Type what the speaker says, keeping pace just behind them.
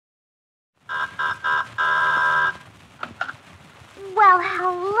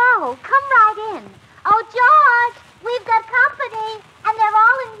Oh, come right in. Oh, George, we've got company, and they're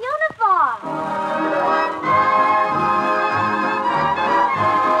all in uniform.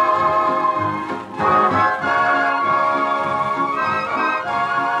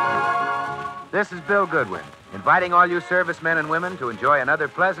 This is Bill Goodwin, inviting all you servicemen and women to enjoy another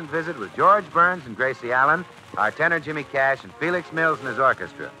pleasant visit with George Burns and Gracie Allen, our tenor Jimmy Cash, and Felix Mills and his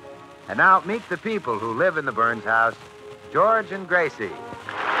orchestra. And now, meet the people who live in the Burns house, George and Gracie.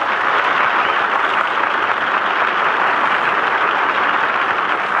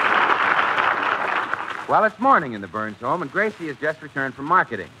 Well, it's morning in the Burns home, and Gracie has just returned from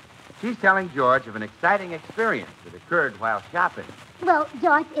marketing. She's telling George of an exciting experience that occurred while shopping. Well,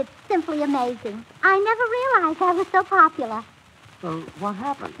 George, it's simply amazing. I never realized I was so popular. Well, what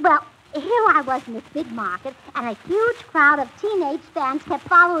happened? Well, here I was in this big market, and a huge crowd of teenage fans kept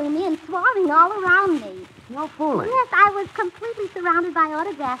following me and swarming all around me. No fooling. Yes, I was completely surrounded by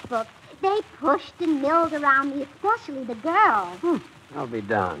autograph books. They pushed and milled around me, especially the girls. I'll be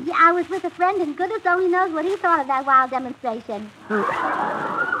done. Yeah, I was with a friend, and goodness only knows what he thought of that wild demonstration. Who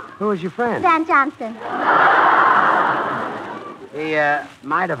was your friend? Van Johnson. He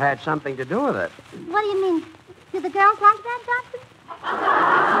might have had something to do with it. What do you mean? Do the girls like Van Johnson?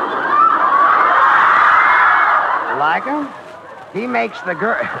 Like him? He makes the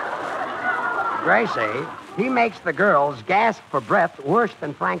Gracie, he makes the girls gasp for breath worse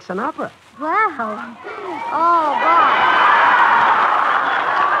than Frank Sinatra. Wow. Oh, boy.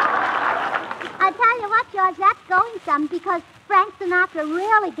 I tell you what, George, that's going some because Frank Sinatra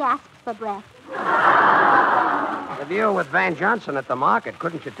really gasps for breath. With you with Van Johnson at the market,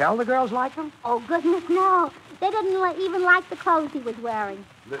 couldn't you tell the girls liked him? Oh, goodness, no. They didn't even like the clothes he was wearing.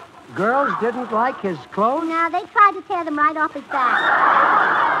 The girls didn't like his clothes? No, they tried to tear them right off his back.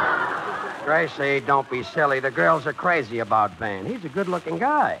 Gracie, don't be silly. The girls are crazy about Van. He's a good-looking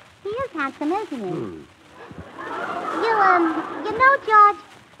guy. He is handsome, isn't he? You know, George,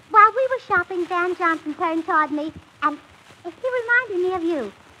 while we were shopping, Van Johnson turned toward me, and he reminded me of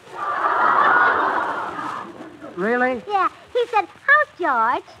you. Really? Yeah. He said, "How's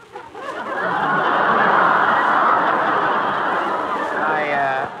George?"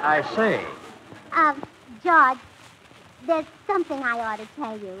 I see. George, there's something I ought to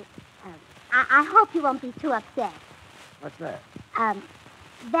tell you. I hope you won't be too upset. What's that?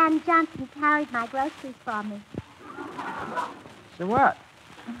 Van Johnson carried my groceries for me. So what?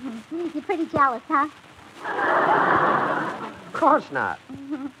 You're pretty jealous, huh? Of course not.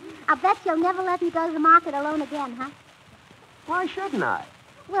 I'll bet you'll never let me go to the market alone again, huh? Why shouldn't I?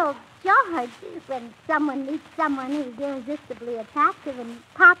 Well, George, when someone meets someone who's irresistibly attractive and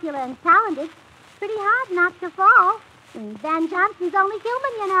popular and talented, it's pretty hard not to fall. And Van Johnson's only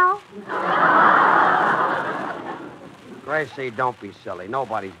human, you know. Gracie, don't be silly.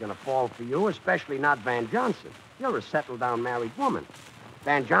 Nobody's going to fall for you, especially not Van Johnson. You're a settled-down married woman.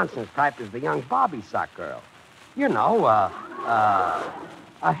 Van Johnson's type is the young Bobby sock girl. You know, a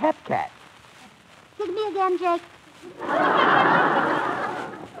het cat. Dig me again, Jake.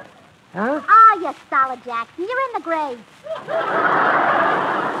 Huh? Oh, you solid, Jackson. You're in the grave.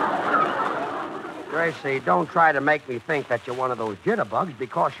 Gracie, don't try to make me think that you're one of those jitterbugs,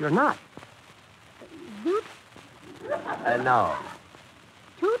 because you're not. Zoot? No.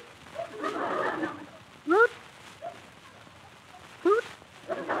 Toot? Root? Toot?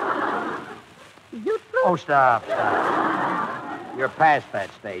 Zoot fruit? Oh, stop. You're past that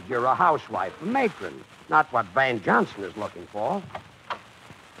stage. You're a housewife, a matron. Not what Van Johnson is looking for.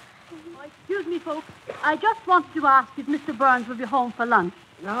 Oh, excuse me, folks. I just wanted to ask if Mr. Burns will be home for lunch.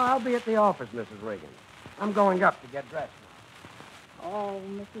 No, I'll be at the office, Mrs. Regan. I'm going up to get dressed now. Oh,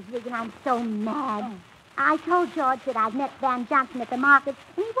 Mrs. Regan, I'm so mad. I told George that I'd met Van Johnson at the market,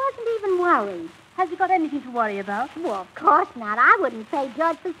 and he wasn't even worried. Has he got anything to worry about? Well, of course not. I wouldn't pay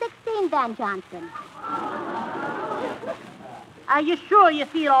George for 16 Van Johnson. Are you sure you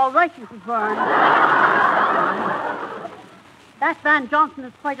feel all right, Mrs. Burns? That Van Johnson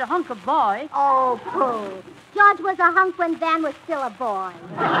is quite a hunk of boy. Oh, pooh. George was a hunk when Van was still a boy.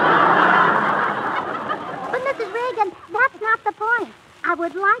 But, Mrs. Regan, that's not the point. I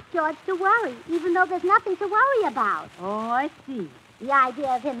would like George to worry, even though there's nothing to worry about. Oh, I see. The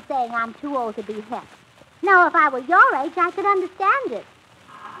idea of him saying I'm too old to be hep. Now, if I were your age, I could understand it.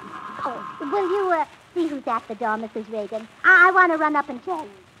 Oh, will you see who's at the door, Mrs. Regan? I want to run up and check.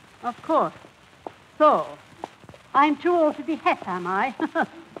 Of course. So, I'm too old to be hep, am I?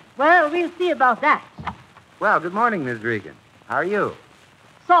 Well, we'll see about that. Well, good morning, Miss Regan. How are you?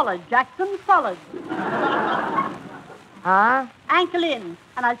 Solid, Jackson, solid. Huh? Ankle in,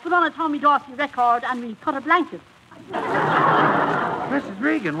 and I'll put on a Tommy Dawson record and we'll cut a blanket. Mrs.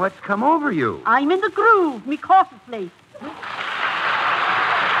 Regan, what's come over you? I'm in the groove, me cautiously.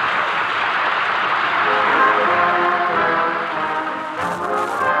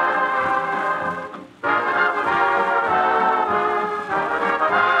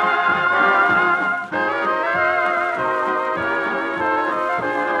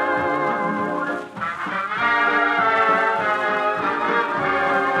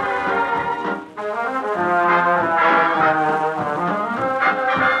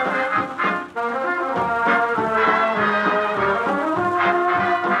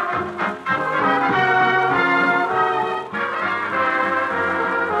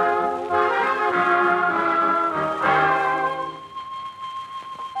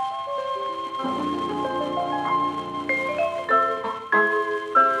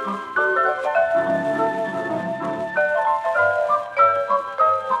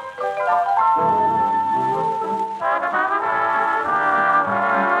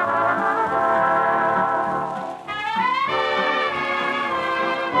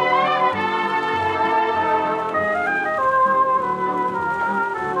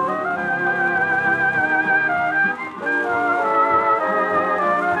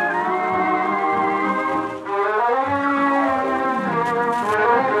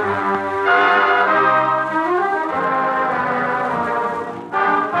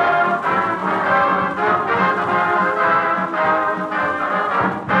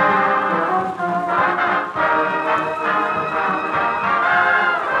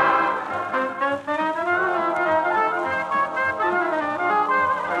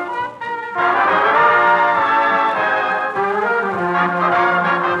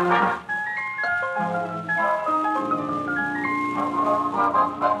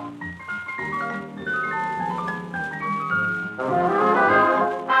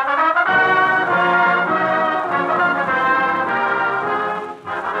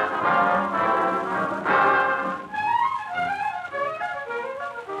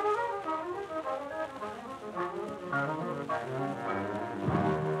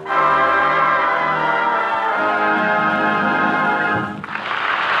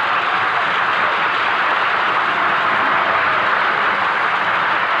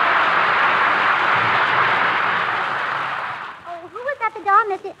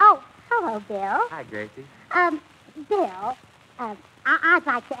 Bill. Hi, Gracie. Bill, I'd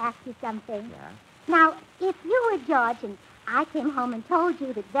like to ask you something. Yeah? Now, if you were George and I came home and told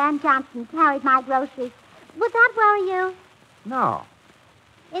you that Van Johnson carried my groceries, would that worry you? No.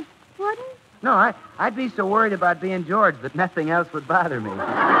 It wouldn't? No, I'd be so worried about being George that nothing else would bother me.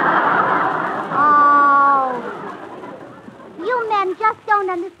 Oh. You men just don't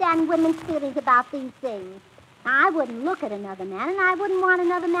understand women's feelings about these things. Now, I wouldn't look at another man, and I wouldn't want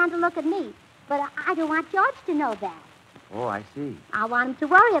another man to look at me. But I don't want George to know that. Oh, I see. I want him to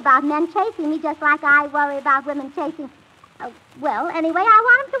worry about men chasing me just like I worry about women chasing... well, anyway, I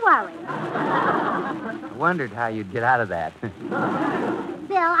want him to worry. I wondered how you'd get out of that.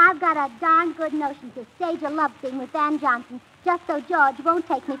 Bill, I've got a darn good notion to stage a love scene with Van Johnson just so George won't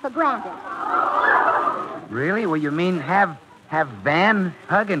take me for granted. Really? Well, you mean have Van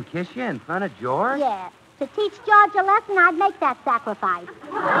hug and kiss you in front of George? Yeah. To teach George a lesson, I'd make that sacrifice.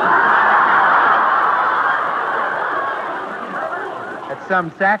 That's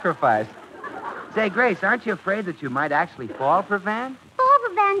some sacrifice. Say, Grace, aren't you afraid that you might actually fall for Van? Fall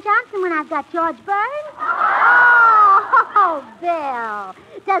for Van Johnson when I've got George Burns? Oh, Bill.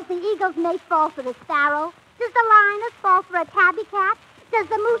 Does the eagle's mate fall for the sparrow? Does the lioness fall for a tabby cat? Does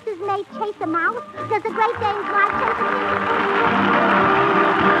the moose's mate chase a mouse? Does the Great Dane's wife chase a...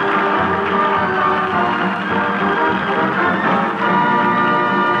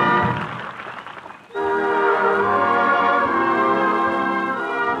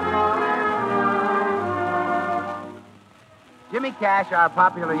 Jimmy Cash, our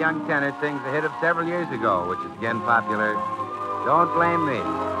popular young tenor, sings a hit of several years ago, which is again popular. Don't blame me.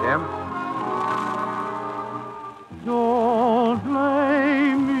 Jim? Don't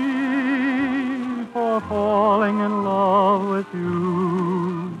blame me for falling in love with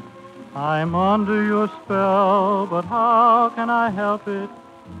you. I'm under your spell, but how can I help it?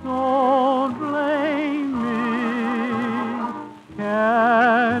 Don't blame me.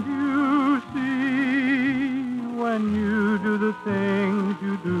 Can't you see when you do the things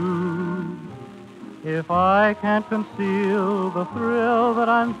you do? If I can't conceal the thrill that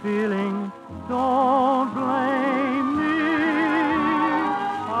I'm feeling, don't blame me.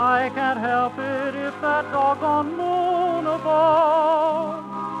 I can't help it if that doggone moon above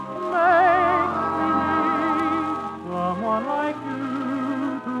makes me need someone like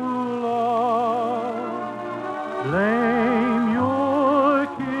you to love. Blame your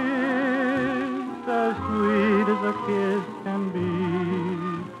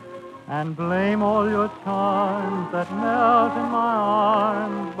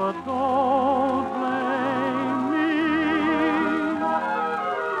charms, but don't blame me.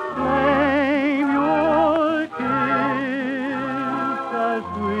 Blame your kiss, as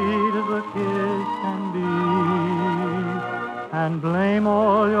sweet as a kiss can be, and blame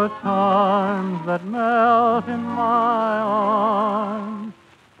all your charms that melt in my arms,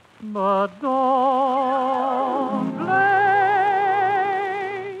 but don't blame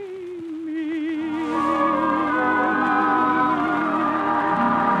me.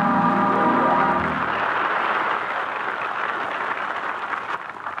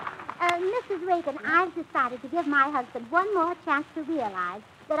 Mrs. Reagan, I've decided to give my husband one more chance to realize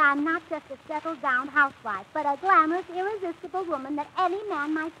that I'm not just a settled-down housewife, but a glamorous, irresistible woman that any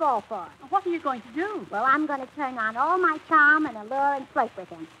man might fall for. What are you going to do? Well, I'm going to turn on all my charm and allure and flirt with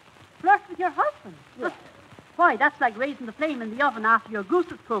him. Flirt with your husband? Yes. Why, that's like raising the flame in the oven after your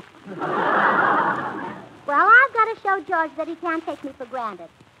goose is cooked. Well, I've got to show George that he can't take me for granted.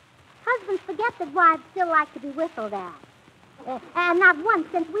 Husbands forget that wives still like to be whistled at. And not once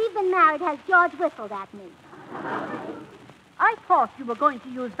since we've been married has George whistled at me. I thought you were going to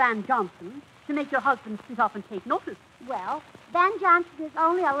use Van Johnson to make your husband sit up and take notice. Well, Van Johnson is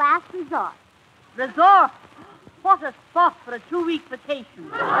only a last resort. Resort? What a spot for a 2-week vacation.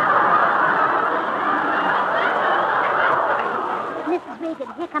 Mrs.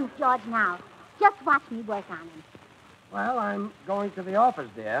 Reagan, here comes George now. Just watch me work on him. Well, I'm going to the office,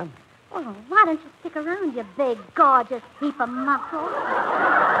 dear. Oh, why don't you stick around, you big, gorgeous heap of muscle?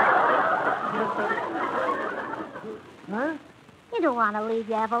 Huh? You don't want to leave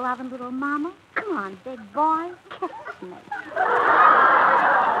your ever-loving little mama. Come on, big boy. Kiss me.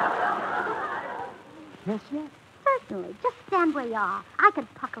 Kiss you? Certainly. Just stand where you are. I can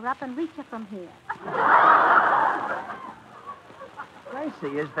pucker up and reach you from here.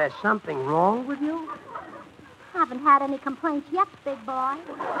 Gracie, is there something wrong with you? Haven't had any complaints yet, big boy.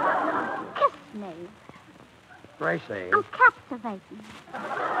 Kiss me. Gracie. I'm captivating.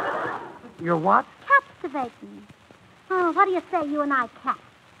 You're what? Captivating. Oh, what do you say, you and I cat?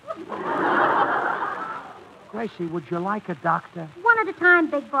 Gracie, would you like a doctor? One at a time,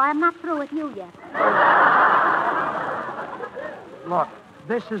 big boy. I'm not through with you yet. Look,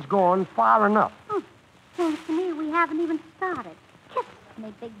 this is going far enough. Seems to me we haven't even started. Kiss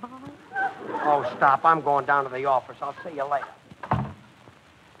me, big boy. Oh, stop. I'm going down to the office. I'll see you later.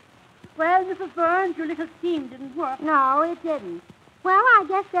 Well, Mrs. Burns, your little scheme didn't work. No, it didn't. Well, I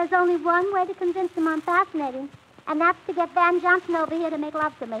guess there's only one way to convince him I'm fascinating, and that's to get Van Johnson over here to make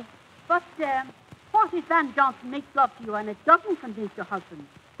love to me. But, what if Van Johnson makes love to you and it doesn't convince your husband?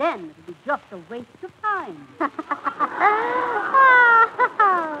 Then it'll be just a waste of time.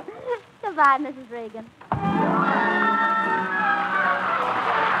 Goodbye, Mrs. Reagan.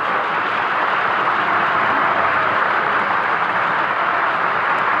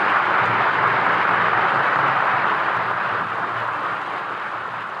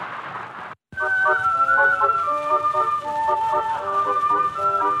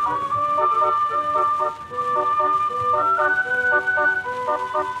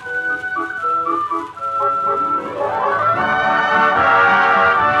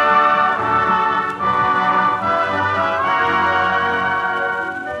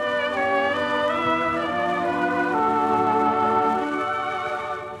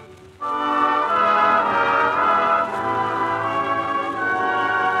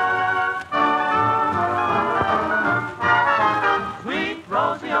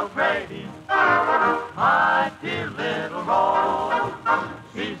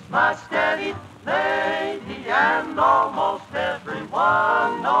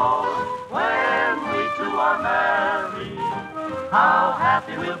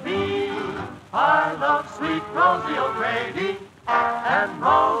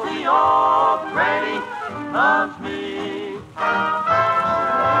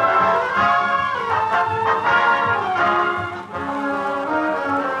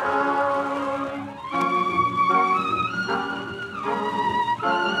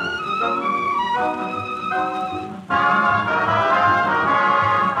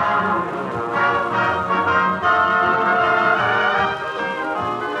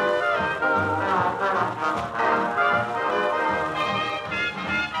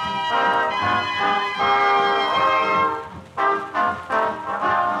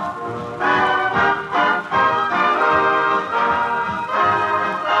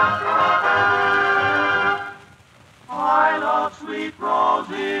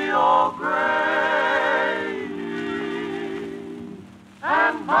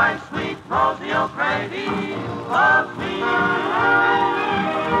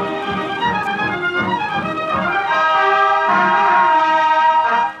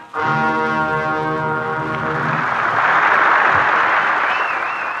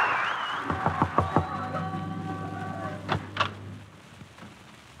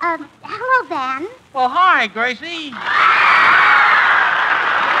 Hi, Gracie.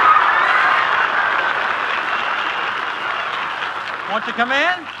 Won't you come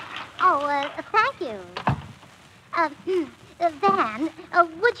in? Oh, thank you. Van,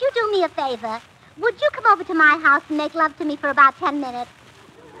 would you do me a favor? Would you come over to my house and make love to me for about 10 minutes?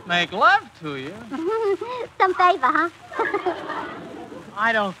 Make love to you? Some favor, huh?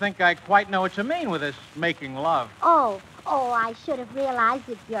 I don't think I quite know what you mean with this making love. Oh, I should have realized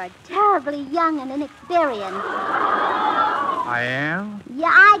that you're terribly young and inexperienced. I am? Yeah,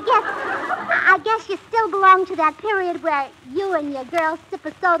 I guess you still belong to that period where you and your girl sip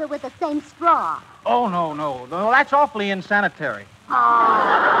a soda with the same straw. Oh, no. That's awfully insanitary. Oh,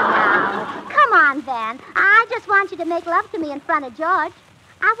 now. Come on, Van. I just want you to make love to me in front of George.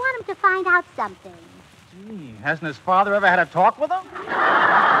 I want him to find out something. Gee, hasn't his father ever had a talk with him?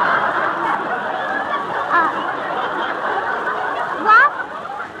 What?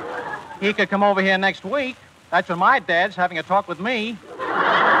 He could come over here next week. That's when my dad's having a talk with me.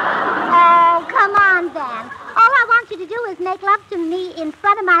 Oh, come on, Van. All I want you to do is make love to me in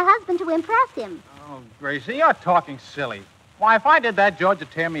front of my husband to impress him. Oh, Gracie, you're talking silly. Why, if I did that, George would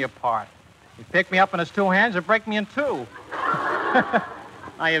tear me apart. He'd pick me up in his two hands and break me in two.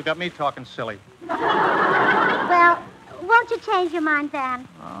 Now you've got me talking silly. Well, won't you change your mind, Van?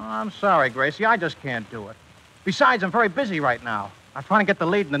 Oh, I'm sorry, Gracie. I just can't do it. Besides, I'm very busy right now. I'm trying to get the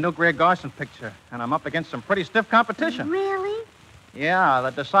lead in the new Greer Garson picture, and I'm up against some pretty stiff competition. Really? Yeah,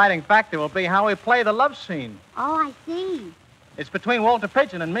 the deciding factor will be how we play the love scene. Oh, I see. It's between Walter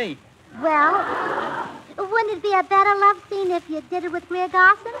Pigeon and me. Well, wouldn't it be a better love scene if you did it with Greer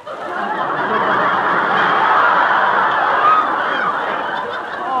Garson?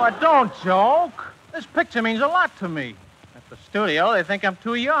 Oh, don't joke. This picture means a lot to me. At the studio, they think I'm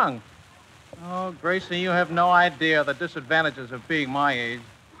too young. Oh, Gracie, you have no idea the disadvantages of being my age.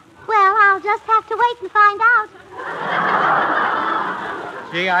 Well, I'll just have to wait and find out.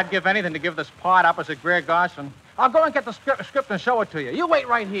 Gee, I'd give anything to give this part opposite Greer Garson. I'll go and get the script and show it to you. You wait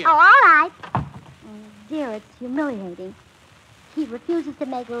right here. Oh, all right. Oh, dear, it's humiliating. He refuses to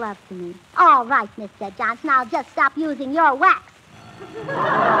make love to me. All right, Mr. Johnson, I'll just stop using your wax.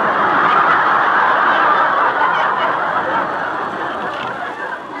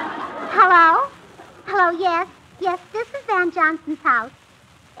 Hello? Hello, yes. Yes, this is Van Johnson's house.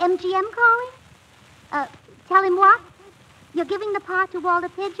 MGM calling? Tell him what? You're giving the part to Walter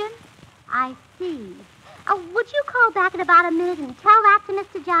Pigeon? I see. Would you call back in about a minute and tell that to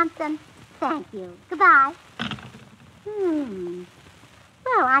Mr. Johnson? Thank you. Goodbye.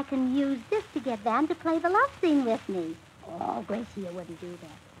 Well, I can use this to get Van to play the love scene with me. Oh, Gracie, you wouldn't do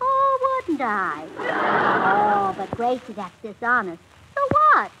that. Oh, wouldn't I? Oh, but Gracie, that's dishonest. So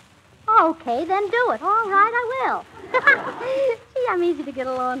what? Okay, then do it. All right, I will. Gee, I'm easy to get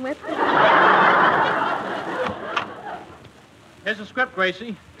along with. Here's the script,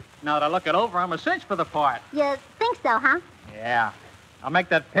 Gracie. Now that I look it over, I'm a cinch for the part. You think so, huh? Yeah. I'll make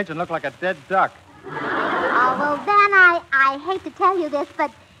that pigeon look like a dead duck. Oh, well, then I hate to tell you this,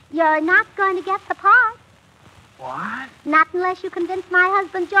 but you're not going to get the part. What? Not unless you convince my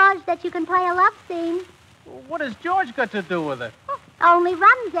husband, George, that you can play a love scene. What has George got to do with it? Only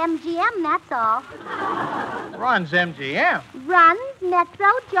runs MGM, that's all. Runs MGM. Runs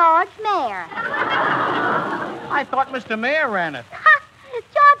Metro George Mayer. I thought Mr. Mayer ran it.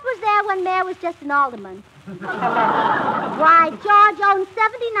 George was there when Mayer was just an alderman. Why, George owns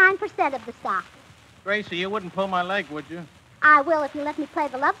 79% of the stock. Gracie, you wouldn't pull my leg, would you? I will if you let me play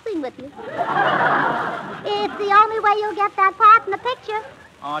the love scene with you. It's the only way you'll get that part in the picture.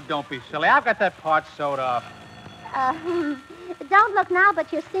 Oh, don't be silly. I've got that part sewed up. Don't look now,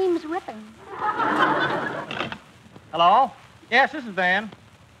 but your seam's ripping. Hello? Yes, this is Van.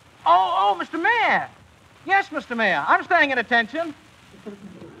 Oh, Mr. Mayor. Yes, Mr. Mayor. I'm staying at attention.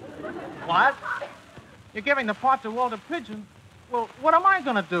 What? You're giving the part to Walter Pigeon? Well, what am I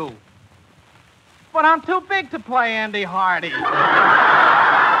going to do? But I'm too big to play Andy Hardy. Yes,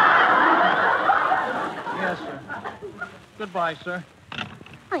 sir. Goodbye, sir.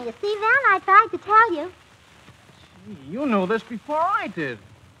 Oh, you see, Van, I tried to tell you. Gee, you knew this before I did.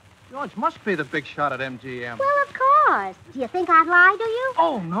 George must be the big shot at MGM. Well, of course. Do you think I'd lie to you?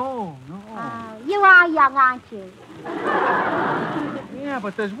 Oh, no. You are young, aren't you? Yeah,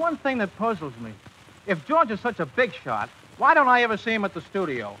 but there's one thing that puzzles me. If George is such a big shot, why don't I ever see him at the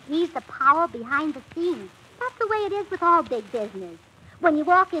studio? He's the power behind the scenes. That's the way it is with all big business. When you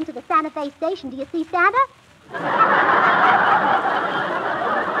walk into the Santa Fe station, do you see Santa?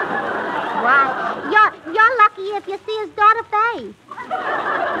 Why, you're lucky if you see his daughter Faye.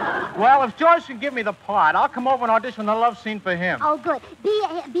 Well, if George can give me the part, I'll come over and audition the love scene for him. Oh, good.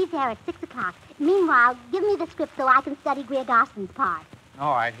 Be there at 6 o'clock. Meanwhile, give me the script so I can study Greer Garson's part.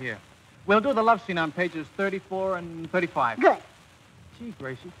 All right, here. We'll do the love scene on pages 34 and 35. Good. Gee,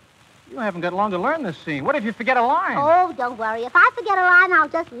 Gracie, you haven't got long to learn this scene. What if you forget a line? Oh, don't worry. If I forget a line, I'll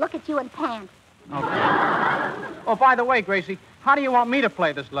just look at you and pant. Okay. Oh, by the way, Gracie, how do you want me to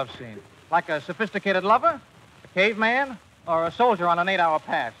play this love scene? Like a sophisticated lover, a caveman, or a soldier on an 8-hour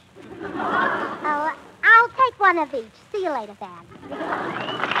pass? Oh, I'll take one of each. See you later, Van.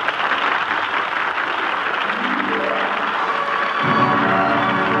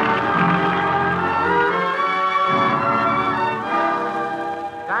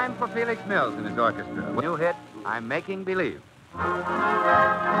 Time for Felix Mills and his orchestra. New hit, I'm Making Believe.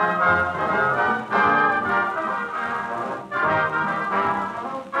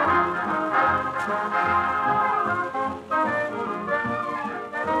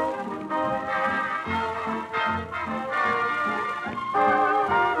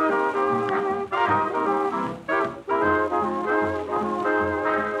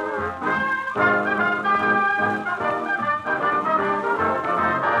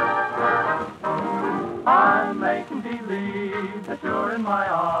 I'm making believe that you're in my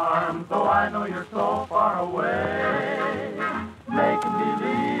arms, though I know you're so far away. Making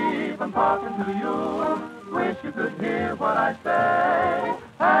believe I'm talking to you, wish you could hear what I say.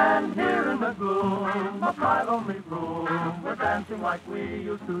 And here in the gloom of my lonely room, we're dancing like we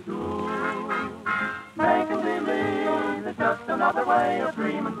used to do. Making believe it's just another way of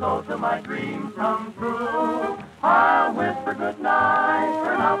dreaming, so till my dreams come true. I'll whisper goodnight,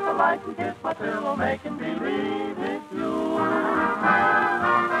 turn out the lights and kiss my pillow, making believe it's you.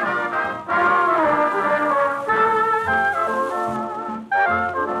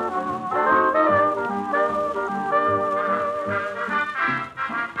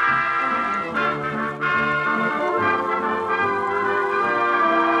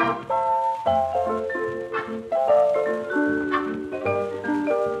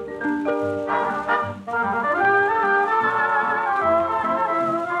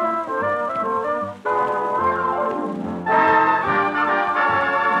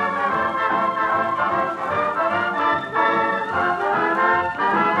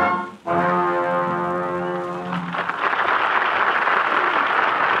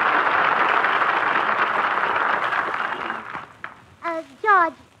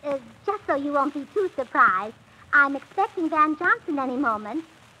 George, just so you won't be too surprised, I'm expecting Van Johnson any moment.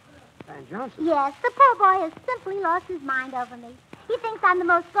 Van Johnson? Yes, the poor boy has simply lost his mind over me. He thinks I'm the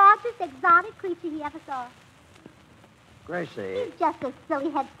most gorgeous, exotic creature he ever saw. Gracie. He's just a silly,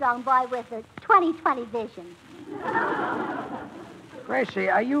 headstrong boy with a 20/20 vision. Gracie,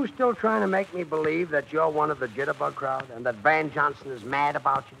 are you still trying to make me believe that you're one of the jitterbug crowd and that Van Johnson is mad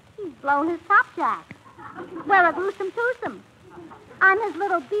about you? He's blown his top jack. We're a gruesome twosome. I'm his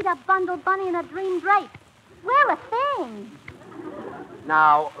little beat-up bundle bunny in a dream drape. We're a thing.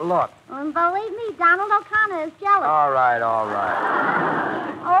 Now, look. And believe me, Donald O'Connor is jealous. All right, all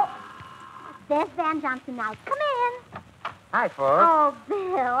right. Oh, there's Van Johnson now. Come in. Hi, folks. Oh,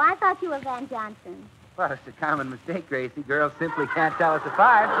 Bill, I thought you were Van Johnson. Well, it's a common mistake, Gracie. Girls simply can't tell us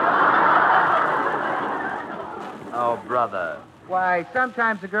apart. Oh, brother. Why,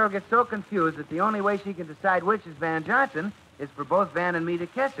 sometimes a girl gets so confused that the only way she can decide which is Van Johnson is for both Van and me to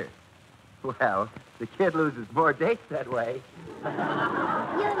kiss her. Well, the kid loses more dates that way. You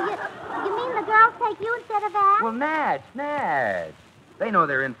mean the girls take you instead of Van? Well, Natch. They know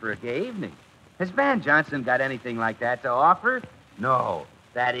they're in for a gay evening. Has Van Johnson got anything like that to offer? No,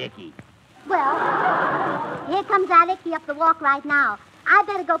 that icky. Well, here comes that Icky up the walk right now. I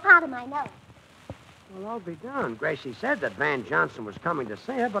better go powder my nose. Well, I'll be darned. Gracie said that Van Johnson was coming to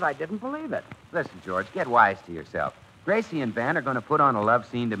see her, but I didn't believe it. Listen, George, get wise to yourself. Gracie and Van are going to put on a love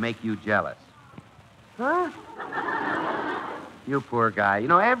scene to make you jealous. Huh? You poor guy. You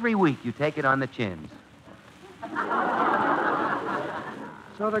know, every week you take it on the chins.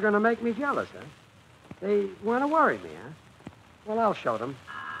 So they're going to make me jealous, huh? They want to worry me, huh? Well, I'll show them.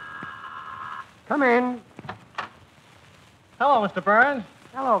 Come in. Hello, Mr. Burns.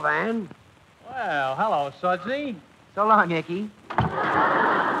 Hello, Van. Well, hello, Sudsy. So long, Icky.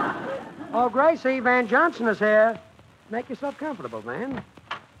 Oh, Gracie, Van Johnson is here. Make yourself comfortable, Van.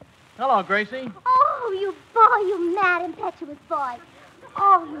 Hello, Gracie. Oh, you boy, you mad, impetuous boy.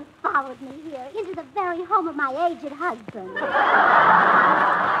 Oh, you followed me here into the very home of my aged husband.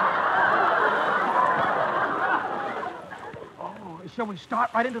 Oh, shall we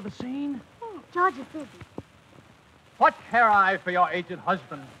start right into the scene? Oh, George is busy. What care I for your aged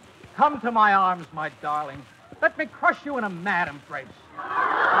husband? Come to my arms, my darling. Let me crush you in a mad embrace.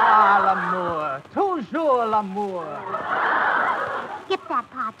 Ah, l'amour, toujours l'amour. skip that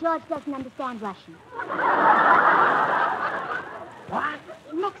part. George doesn't understand Russian. What?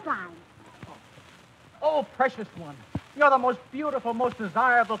 Next line. Oh, precious one. You're the most beautiful, most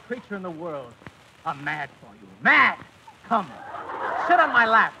desirable creature in the world. I'm mad for you. Mad! Come. Sit on my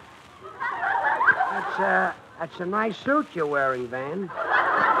lap. That's a nice suit you're wearing, Van.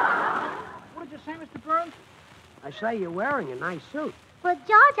 What did you say, Mr. Burns? I say you're wearing a nice suit. Well,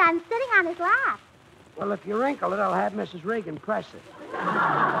 George, I'm sitting on his lap. Well, if you wrinkle it, I'll have Mrs. Regan press it.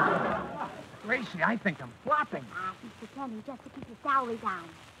 Gracie, I think I'm flopping. He's pretending just to keep his salary down.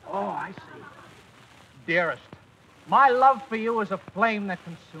 Oh, I see. Dearest, my love for you is a flame that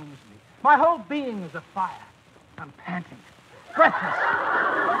consumes me. My whole being is a fire. I'm panting, breathless.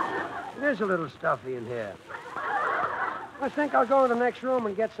 It is a little stuffy in here. I think I'll go to the next room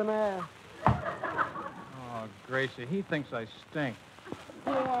and get some air. Oh, Gracie, he thinks I stink.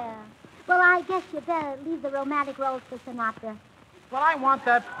 Yeah. Well, I guess you better leave the romantic roles for Sinatra. But I want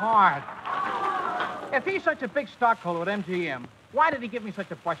that part. If he's such a big stockholder at MGM, why did he give me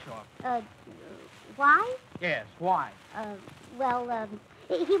such a brush-off? Why? Yes, why?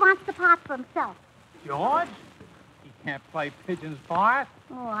 He wants the part for himself. George? He can't play Pigeon's part.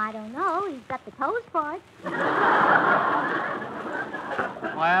 Oh, I don't know. He's got the toes part.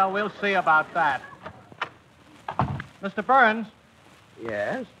 Well, we'll see about that. Mr. Burns?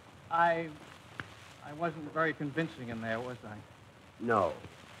 Yes? I wasn't very convincing in there, was I? No.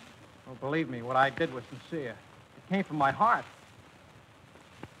 Well, believe me, what I did was sincere. It came from my heart.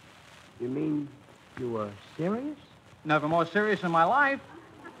 You mean you were serious? Never more serious in my life.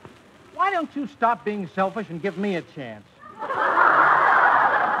 Why don't you stop being selfish and give me a chance?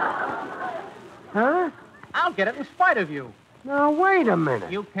 Huh? I'll get it in spite of you. Now, wait a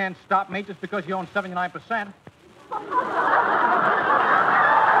minute. You can't stop me just because you own 79%.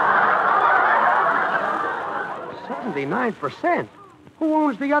 79%? Who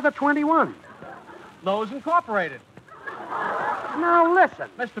owns the other 21? Lowe's Incorporated. Now, listen.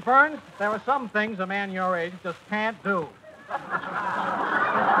 Mr. Burns, there are some things a man your age just can't do.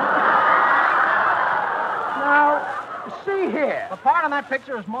 Now, see here. The part on that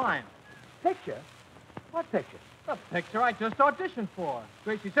picture is mine. Picture? What picture? The picture I just auditioned for.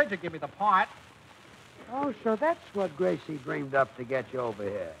 Gracie said you'd give me the part. Oh, so that's what Gracie dreamed up to get you over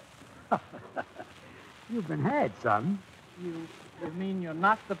here. You've been had, son. You mean you're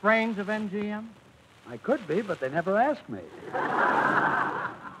not the brains of MGM? I could be, but they never asked me.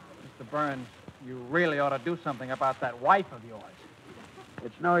 Mr. Burns, you really ought to do something about that wife of yours.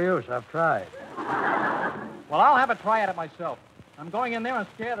 It's no use. I've tried. Well, I'll have a try at it myself. I'm going in there and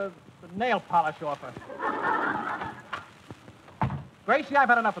scare the nail polish off her. Gracie, I've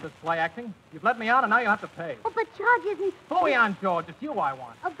had enough of this play acting. You've let me on, and now you'll have to pay. Oh, but George isn't... Fooey on George. It's you I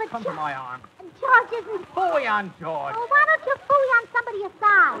want. Oh, but Come to my arm. George isn't... Fooey on George. Oh, why don't you fooey on somebody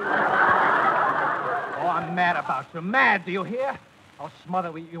aside? Oh, I'm mad about you. Mad, do you hear? I'll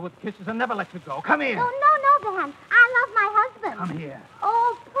smother you with kisses and never let you go. Come here. Oh, no, Van. I love my husband. Come here.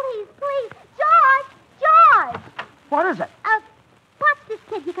 Oh, please. George! What is it? Watch this,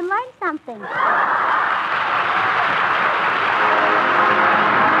 kid. You can learn something.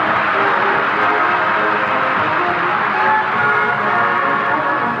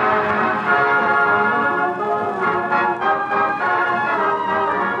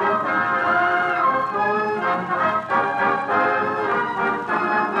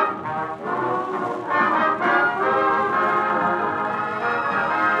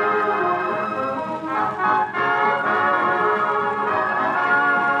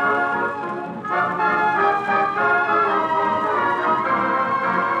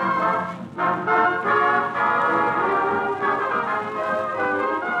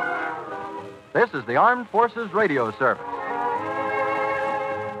 This is the Armed Forces Radio Service.